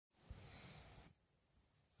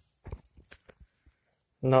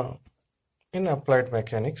Now, in applied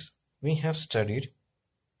mechanics, we have studied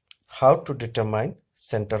how to determine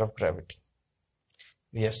center of gravity.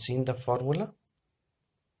 We have seen the formula.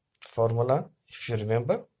 Formula, if you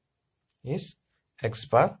remember, is x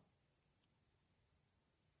bar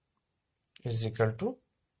is equal to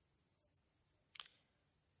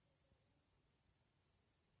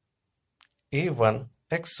a1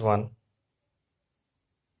 x1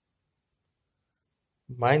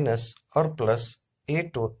 minus or plus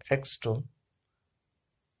a2 x2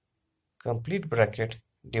 complete bracket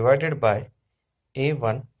divided by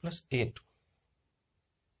a1 plus a2.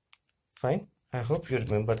 Fine. I hope you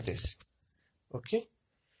remember this. Okay.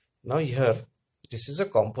 Now here, this is a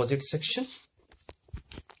composite section.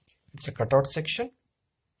 It's a cutout section.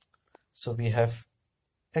 So we have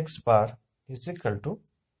x bar is equal to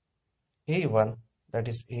a1, that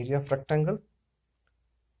is area of rectangle,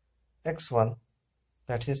 x1,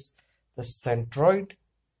 that is the centroid,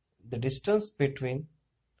 the distance between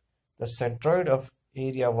the centroid of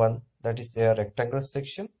area 1, that is a rectangle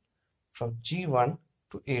section, from G1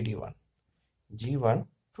 to AD1. G1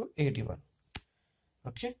 to AD1.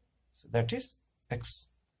 Okay, so that is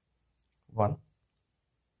x1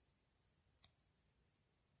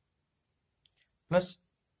 plus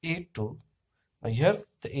a2. Now here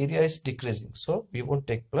the area is decreasing, so we won't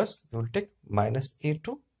take plus, we will take minus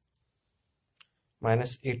a2.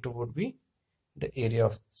 Minus a2 would be the area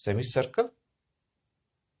of semicircle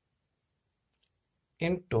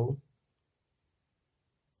into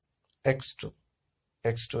x2.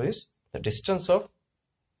 x2 is the distance of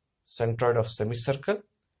centroid of semicircle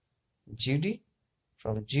GD,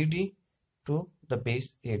 from GD to the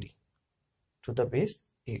base AD,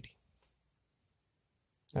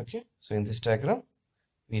 Okay, so in this diagram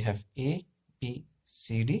we have A, B,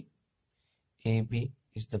 C, D. AB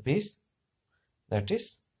is the base, that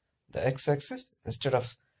is the x-axis. Instead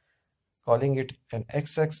of calling it an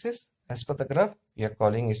x-axis as per the graph, we are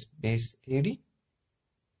calling it base AD,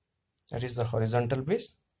 that is the horizontal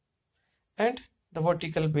base, and the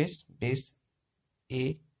vertical base, base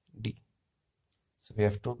AD. So we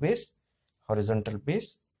have two base, horizontal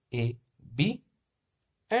base AB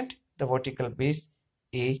and the vertical base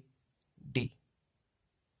AD.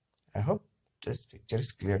 I hope this picture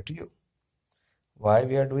is clear to you. Why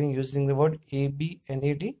we are using the word AB and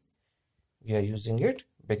AD? We are using it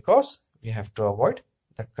because we have to avoid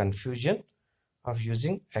the confusion of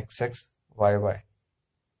using XX, YY.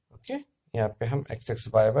 Okay, यहाँ पे हम XX,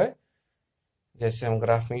 YY जैसे हम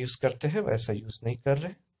graph में use करते हैं वैसा use नहीं कर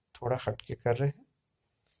रहे, थोड़ा हट के कर रहे हैं।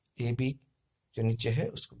 AB जो नीचे है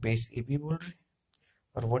उसको बेस AB बोल रहे हैं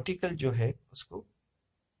और वर्टिकल जो है उसको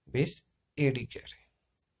बेस AD कह रहे हैं।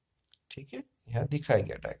 ठीक है, यहाँ दिखाया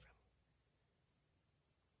गया डायग्राम।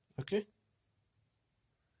 ओके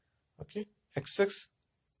ओके, XX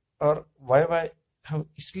और YY हम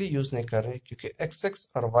इसलिए यूज नहीं कर रहे क्योंकि XX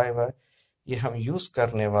और YY ये हम यूज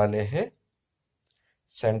करने वाले हैं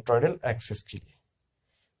सेंट्रोइडल एक्सिस के लिए।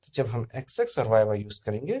 तो जब हम XX और YY यूज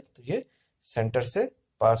करेंगे तो ये सेंटर से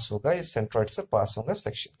पास होगा, ये सेंट्रोइड से पास होगा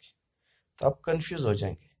सेक्शन की, तो आप कंफ्यूज हो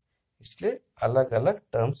जाएंगे, इसलिए अलग अलग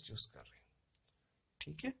टर्म्स यूज कर रहे हैं।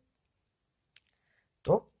 ठीक है,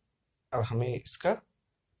 तो अब हमें इसका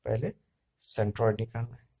पहले सेंट्रोइड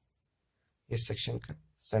निकालना है। इस सेक्शन का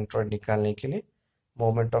सेंट्रोइड निकालने के लिए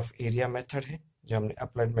मोमेंट ऑफ एरिया मेथड है जो हमने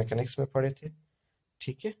अप्लाइड मैकेनिक्स में पढ़े थे।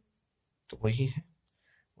 ठीक है, तो वही है।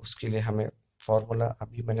 उसके लिए हमें फॉर्मूला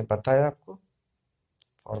अभी मैंने बताया आपको।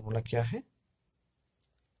 फॉर्मूला क्या है?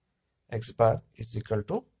 x bar is equal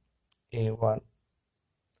to a1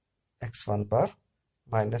 x1 bar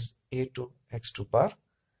minus a2 x2 bar,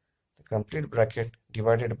 the complete bracket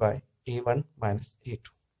divided by a1 minus a2.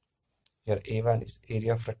 Here a1 is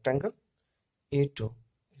area of rectangle, a2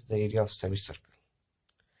 is the area of semicircle.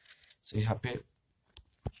 So यहाँ पे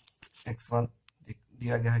x1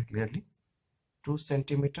 दिया गया है clearly 2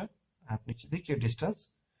 centimetre. आप नीचे देखिए distance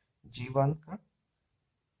g1 का,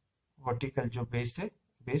 vertical जो बेस है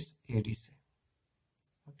बेस AD से।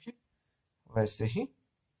 ओके, वैसे ही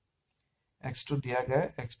x2 दिया गया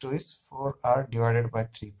है, x2 is 4r divided by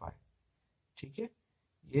 3 पाई। ठीक है,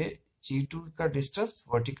 ये g2 का डिस्टेंस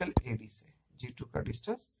वर्टिकल AD से, g2 का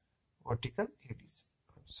डिस्टेंस वर्टिकल AD से,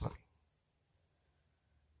 सॉरी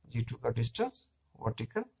g2 का डिस्टेंस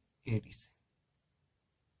वर्टिकल AD से।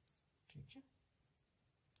 ठीक है,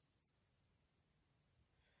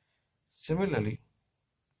 सिमिलरली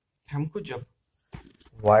हमको जब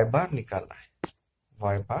y बार निकालना है,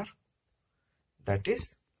 y bar that is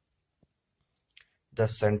the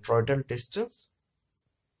centroidal distance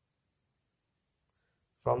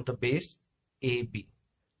from the base AB,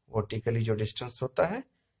 vertically जो डिस्टेंस होता है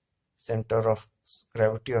सेंटर ऑफ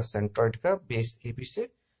ग्रेविटी और सेंट्रॉइड का बेस ए बी से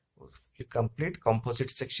ये कंप्लीट कंपोजिट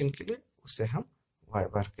सेक्शन के लिए उसे हम y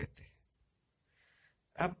बार कहते हैं।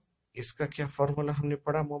 अब इसका क्या फॉर्मूला हमने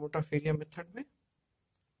पढ़ा मोमेंट ऑफ एरिया मेथड में?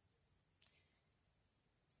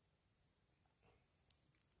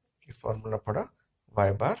 ये फॉर्मूला पढ़ा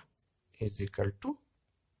y bar is equal to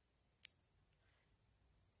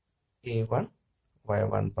a1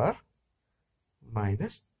 y1 bar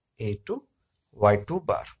minus a2 y2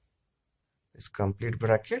 बार, इस complete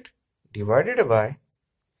bracket divided by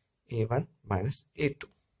a1 minus a2।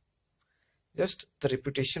 Just the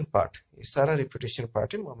repetition part, ये सारा रिपीटेशन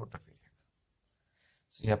पार्ट है मोमेंट ऑफ एरिया।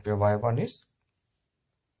 सो यहाँ पे y1 is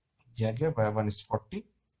दिया गया, y1 is 40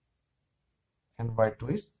 and y2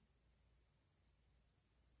 is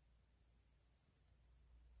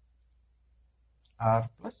r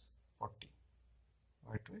plus 40,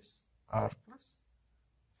 y2 is r plus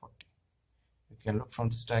 40. You can look from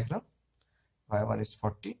this diagram, y1 is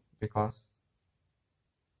 40 because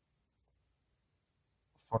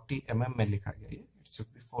 40 mm में लिखा गया, ये it should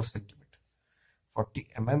be 4 centimeter, 40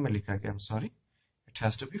 mm में लिखा गया, I'm sorry, it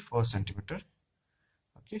has to be 4 centimeter.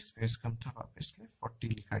 Okay, space कम था इसलिए 40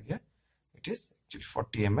 लिखा गया, it is actually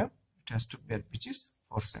 40 mm, it has to be, which is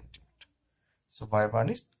 4 centimeter. So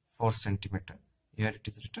y1 is 4 centimeter, here it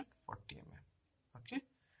is written 40 mm. Okay,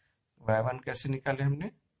 y1 कैसे निकाले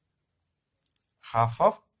हमने? Half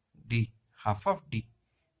of d,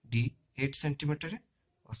 d 8 centimetre है,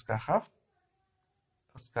 उसका half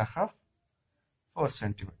 4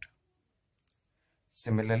 centimetre.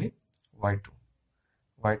 Similarly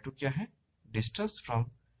y2 क्या है? Distance from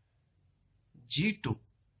G2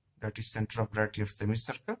 that is center of gravity of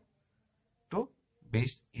semicircle to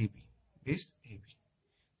base AB,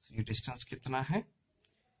 so ये distance कितना है?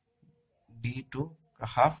 D2 का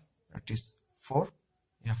हाफ that is 4,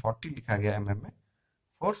 यहाँ 40 लिखा गया mm में,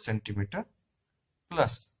 4 centimetre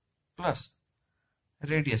plus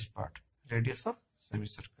radius part, radius of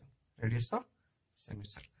semicircle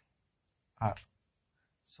r,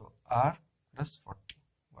 so r plus 40,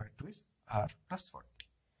 y2 is r plus 40.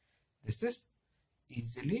 This is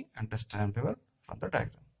easily understandable from the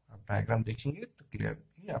diagram. आप diagram देखेंगे तो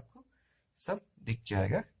क्लियरली आपको सब दिख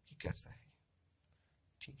जाएगा कि कैसा है,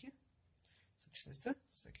 ठीक है? So this is the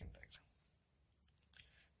second diagram.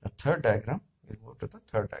 The third diagram, we'll move to the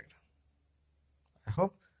third diagram. I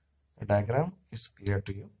hope the diagram is clear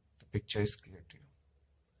to you, the picture is clear to you.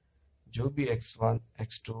 जो भी x1,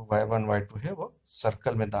 x2, y1, y2 है वो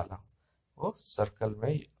circle में डाला, वो circle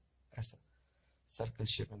में ऐसा circle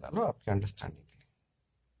shape में डालो आपके अंडरस्टैंडिंग के लिए।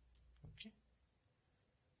 Okay,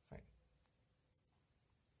 fine,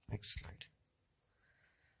 next slide.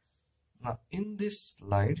 Now in this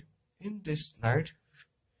slide,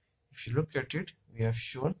 if you look at it, we have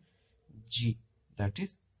shown G, that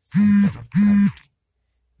is center of gravity.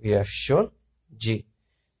 We have shown G,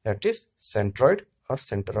 that is centroid or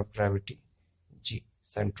center of gravity. G,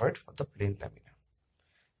 centroid for the plane lamina.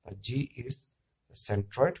 Now G is the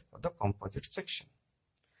centroid for the composite section.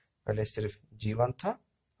 पहले सिर्फ G1 था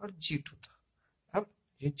और G2 था, अब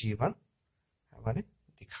ये G1 हमारे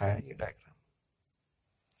दिखाया ये diagram.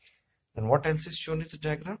 Then what else is shown in the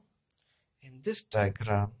diagram? In this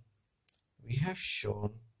diagram, we have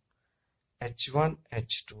shown H1,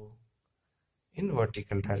 H2 in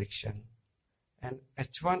vertical direction and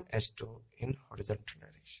H1, H2 in horizontal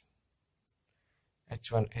direction.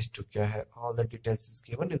 H1, H2 क्या है? All the details is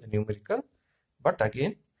given in the numerical, but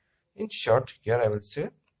again, in short, here I will say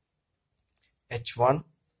H1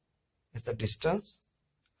 is the distance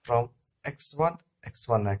from x1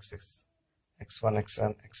 axis. x1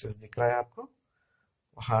 axis दिख रहा है आपको,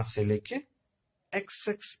 वहां से लेके x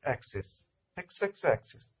axis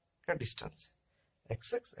का डिस्टेंस है,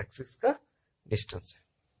 x axis का डिस्टेंस है।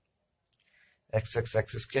 x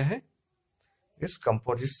axis क्या है? इस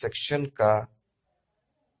कंपोजिट सेक्शन का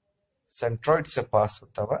सेंट्रॉइड से पास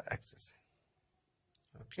होता हुआ एक्सिस है।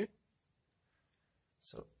 ओके,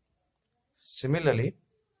 सो सिमिलरली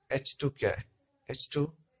H2 क्या है? H2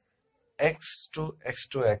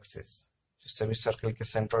 x2 एक्सिस, जो सेमी सर्कल के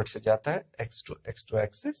सेंट्रॉइड से जाता है x2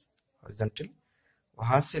 एक्सिस हॉरिजॉन्टली,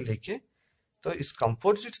 वहां से लेके तो इस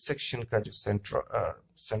कंपोजिट सेक्शन का जो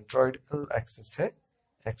सेंट्रॉइडल एक्सिस है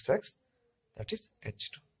x, that is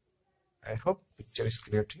H2. I hope picture is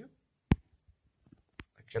clear to you. I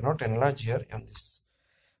cannot enlarge here on this,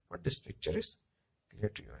 but this picture is clear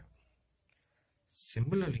to you.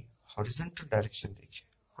 Similarly, horizontal direction देखिए,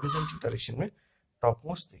 horizontal direction में top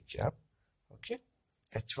most देखिए आप। Okay,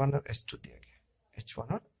 H1 और H2 दिया गया,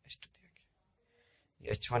 H1 और H2 दिया गया।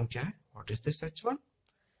 ये H1 क्या है? What is this H1?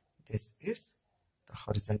 This is the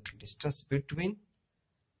horizontal distance between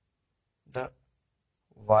the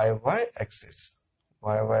y axis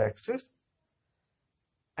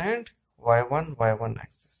and y1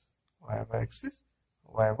 axis, y1 axis.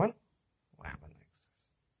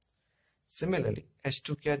 Similarly,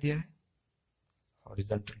 h2 क्या दिया है?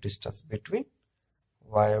 Horizontal distance between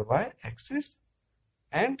y axis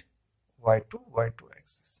and y2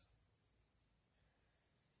 axis.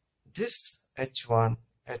 This h1,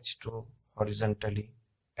 h2 horizontally,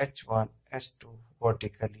 h1, h2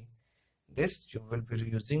 vertically. This you will be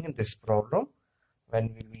using in this problem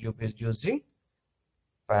when you will be using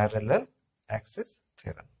parallel axis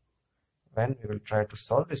theorem. When we will try to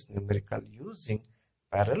solve this numerical using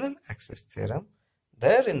parallel axis theorem,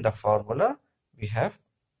 there in the formula we have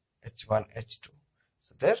h1, h2.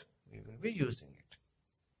 So there we will be using it.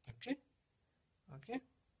 Okay.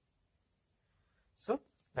 So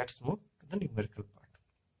let's move to the numerical part.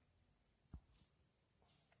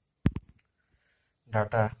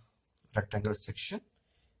 Data rectangle section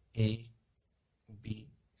A, B,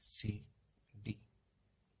 C, D.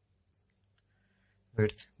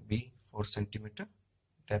 Width B 4 cm,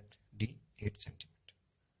 depth D 8 cm.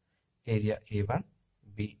 Area A1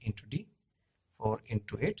 B into D 4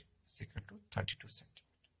 into 8 is equal to 32 cm.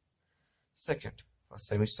 Second, for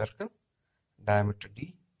semicircle, diameter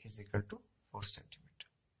D is equal to 4 cm.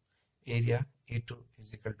 Area A2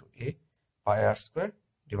 is equal to A pi r square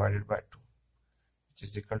divided by 2, which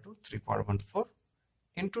is equal to 3.14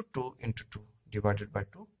 into 2 into 2 divided by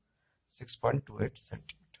 2, 6.28 cm.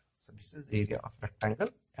 So this is area of rectangle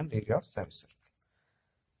and area of semicircle.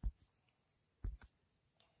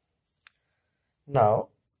 Now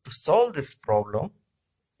to solve this problem,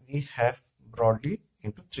 we have broadly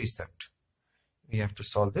into 3 steps. We have to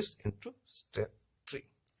solve this into step 3.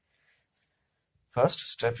 First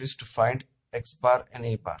step is to find x bar and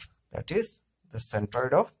a bar, that is the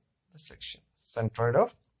centroid of the section, centroid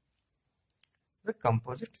of the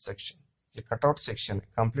composite section. ये cutout section है,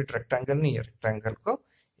 complete rectangle नहीं है, rectangle को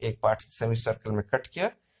एक part से semi circle में cut किया,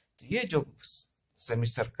 तो ये जो सेमी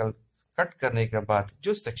सर्कल कट करने के बाद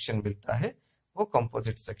जो सेक्शन मिलता है वो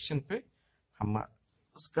कंपोजिट सेक्शन पे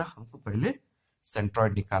हमको पहले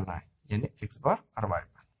सेंट्रॉइड निकालना है, यानी एक्स बार और वाई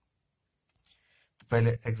बार। तो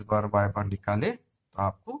पहले एक्स बार वाई बार निकाले तो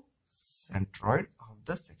आपको सेंट्रॉइड ऑफ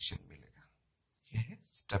द सेक्शन मिलेगा। यह है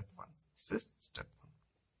step 1। This is step 1।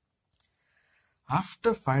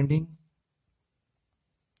 After finding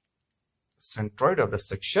centroid of the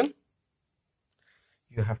section,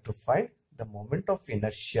 you have to find the moment of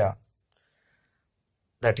inertia,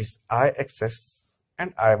 that is IXS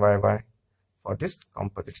and IYY for this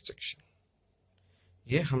composite section.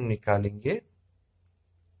 ये हम निकालेंगे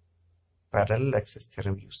parallel axis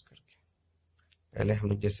theorem use करके। पहले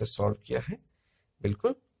हमने जैसे solve किया है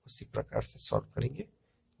बिल्कुल उसी प्रकार से सॉल्व करेंगे,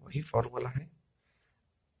 वही फॉर्मूला है।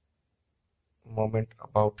 Moment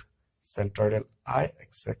about centroidal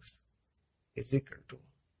IXX is equal to,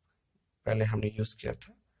 पहले हमने यूज किया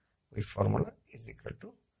था वही formula, is equal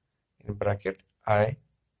to in bracket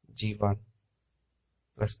IG1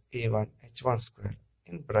 plus A1 H1 square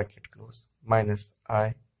in bracket close minus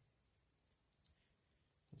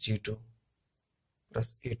IG2 plus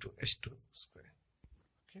A2 H2 square.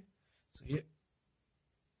 Okay, सो ये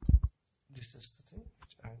this is the thing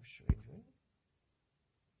which I am showing you.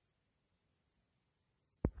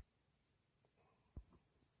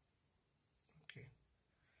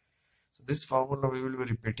 This formula we will be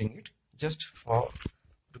repeating it just for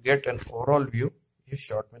to get an overall view। ये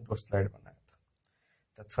short में 2 slide बनाया था।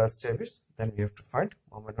 The third step is then we have to find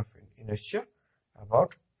moment of inertia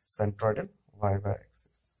about centroidal y-y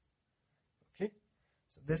axis। Okay,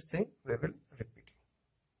 so this thing we will repeat।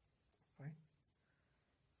 Fine.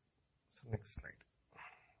 So next slide।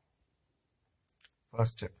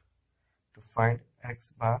 First step to find x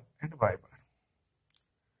bar and y bar।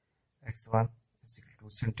 x1 is equal to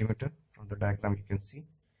 2 centimeter। From the diagram you can see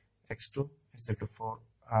x2 is equal to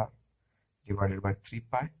 4r divided by 3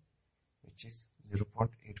 pi, which is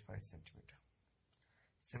 0.85 centimeter.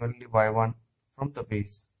 Similarly, y1 from the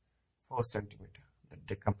base 4 centimeter,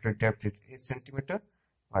 the complete depth is 8 centimeter,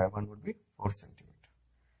 y1 would be 4 centimeter।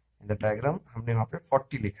 In the diagram हमने वहाँ पे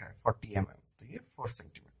 40 लिखा है, 40 mm, तो ये 4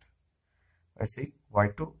 centimeter। वैसे ही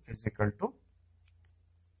y2 is equal to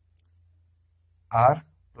r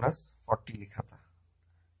plus 40 लिखा था,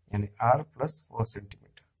 यानी r plus 4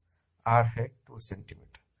 centimeter, r है 2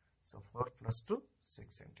 centimeter, so 4 plus 2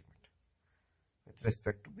 6 centimeter with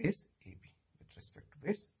respect to base AB, with respect to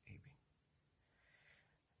base AB।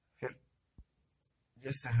 फिर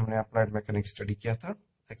जैसे हमने अप्लाइड मैकेनिक्स स्टडी किया था,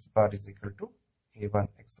 x bar is equal to A1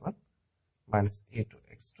 x1 minus A2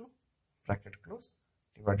 x2 bracket close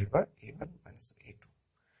divided by A1 minus A2।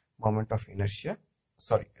 Moment of inertia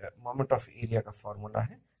moment of area का formula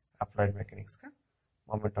है applied mechanics का,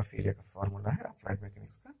 moment of area का formula है applied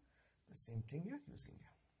mechanics का, the same thing you are using here.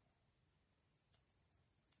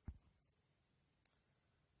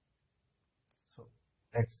 So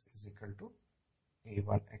x is equal to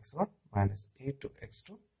a1 x1 minus a2 x2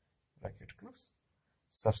 bracket close.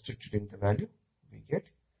 Substituting the value, we get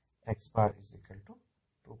x bar is equal to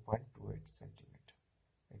 2.28 centimeter.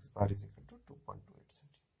 X bar is equal to 2.28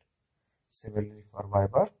 centimeter. Similarly, for y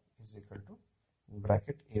bar is equal to in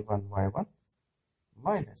bracket a1 y1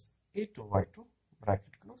 minus a2 y2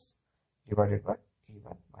 bracket close divided by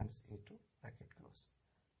a1 minus a2 bracket close.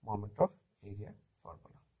 Moment of area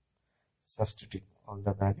formula. Substituting all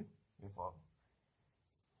the value before,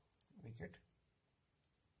 we get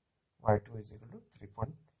y2 is equal to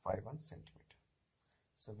 3.51 centimeter.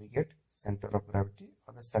 So we get center of gravity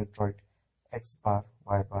or the centroid x bar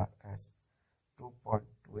y bar as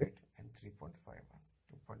 2.28 and 3.51.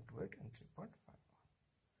 2.28 and 3.51.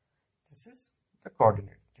 This is the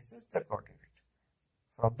coordinate. This is the coordinate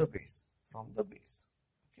from the base.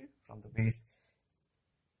 Okay, from the base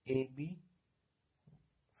AB.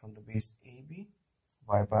 From the base AB,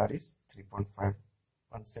 y bar is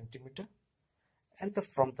 3.51 centimeter, and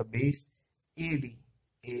from the base AD,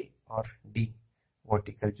 A और D,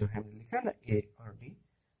 vertical जो हमने लिखा ना A और D,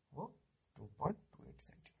 वो 2.28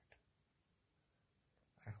 centimeter.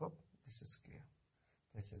 I hope this is clear.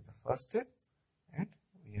 This is the first step, and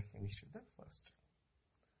we have finished with the first step.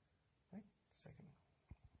 Right?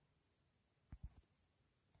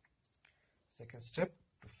 Second step,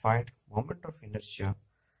 to find moment of inertia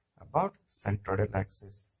about centroidal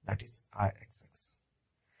axis, that is I-axis.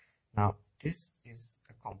 Now this is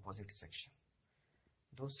a composite section.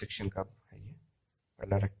 दो section का है ये.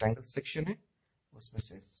 पहला rectangle section है, उसमें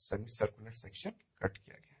से semi circular section cut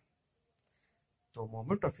किया गया. तो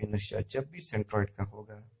मोमेंट ऑफ इनर्शिया जब भी सेंट्रॉइड का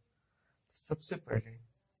होगा, तो सबसे पहले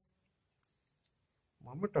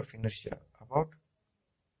moment of inertia about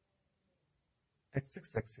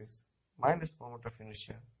x axis minus moment of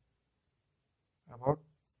inertia about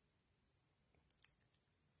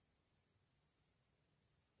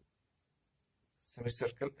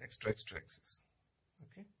semicircle x2 axis.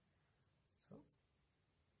 Okay, so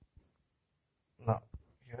now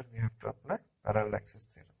here we have to apply parallel axis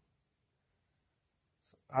theorem.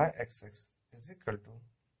 So Ix is equal to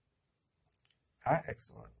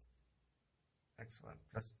Ix1 x1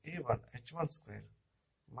 plus a1 h1 square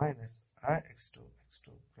minus Ix2 x2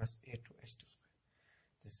 plus a2 h2 square.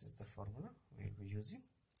 This is the formula we will be using,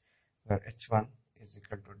 where h1 is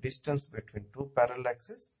equal to distance between two parallel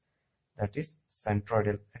axes, that is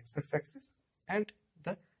centroidal x-axis and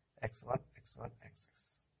the x1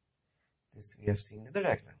 axis. This we have seen in the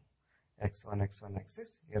diagram. x1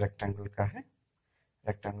 axis ये rectangle का है,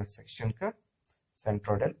 rectangle section का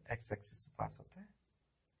centroidal x-axis से पास होता है.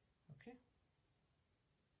 Okay,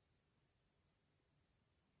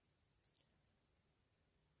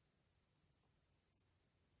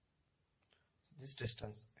 so this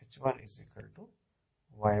distance h1 is equal to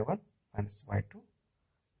y1 minus y2,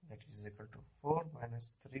 that is equal to 4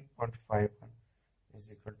 minus 3.51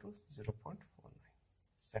 is equal to 0.49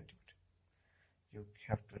 centimeter. You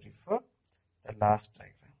have to refer the last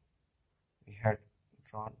diagram. We had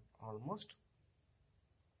drawn almost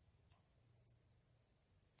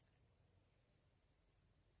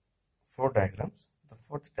 4 diagrams. The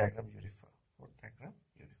fourth diagram you refer.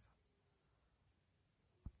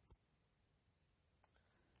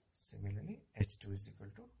 Similarly, h2 is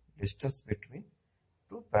equal to distance between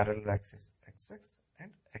two parallel axes x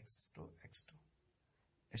and x2 x2.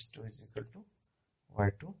 h2 is equal to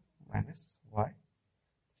y2 minus y,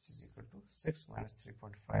 which is equal to 6 minus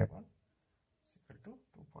 3.51 is equal to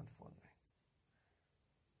 2.49.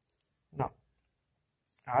 Now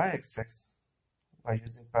Ix by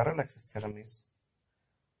using parallel axis theorem is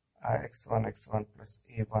Ix1 x1 plus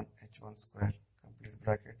a1 h1 square complete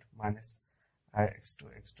bracket minus Ix2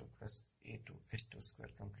 x2 plus a2 h2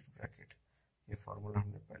 square complete bracket. ये formula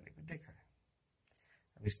हमने पहले भी देखा है.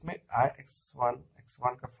 अब इसमें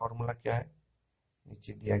Ix1 का formula क्या है,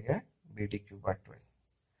 नीचे दिया गया है BD³/12.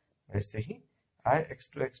 वैसे ही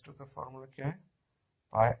Ix2 x2 का फॉर्मूला क्या है,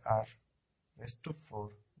 πr⁴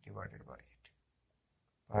 divided by 8.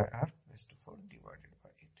 πr⁴ divided by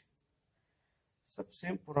 8. सब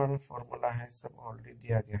सेम पुराना फॉर्मूला है, सब ऑलरेडी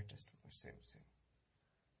दिया गया है टेक्स्ट में, सेम.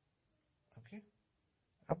 ओके,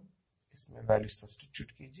 अब इसमें वैल्यू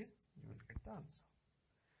सब्स्टिट्यूट कीजिए, you will get the answer.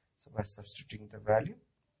 So by substituting the value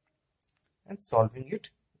and solving it,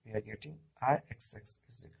 we are getting Ix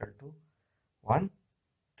is equal to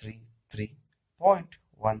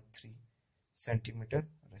 133.13 centimeter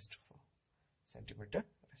raised to 4. Centimeter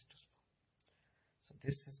raised to 4. So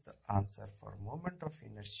this is the answer for moment of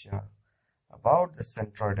inertia about the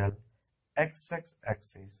centroidal XX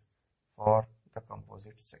axis for the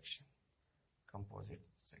composite section.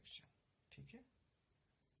 ठीक है?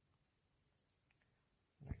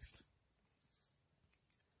 Next,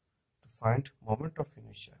 to find moment of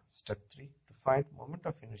inertia. Step 3, to find moment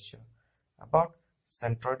of inertia about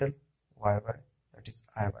centroidal YY, that is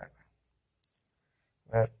IYY,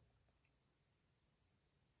 where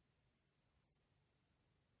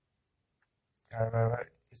IYY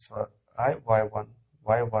is for IY1,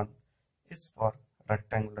 Y1 is for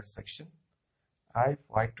rectangular section,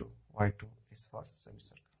 IY2, Y2 is for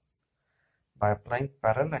semicircle. By applying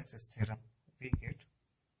parallel axis theorem, we get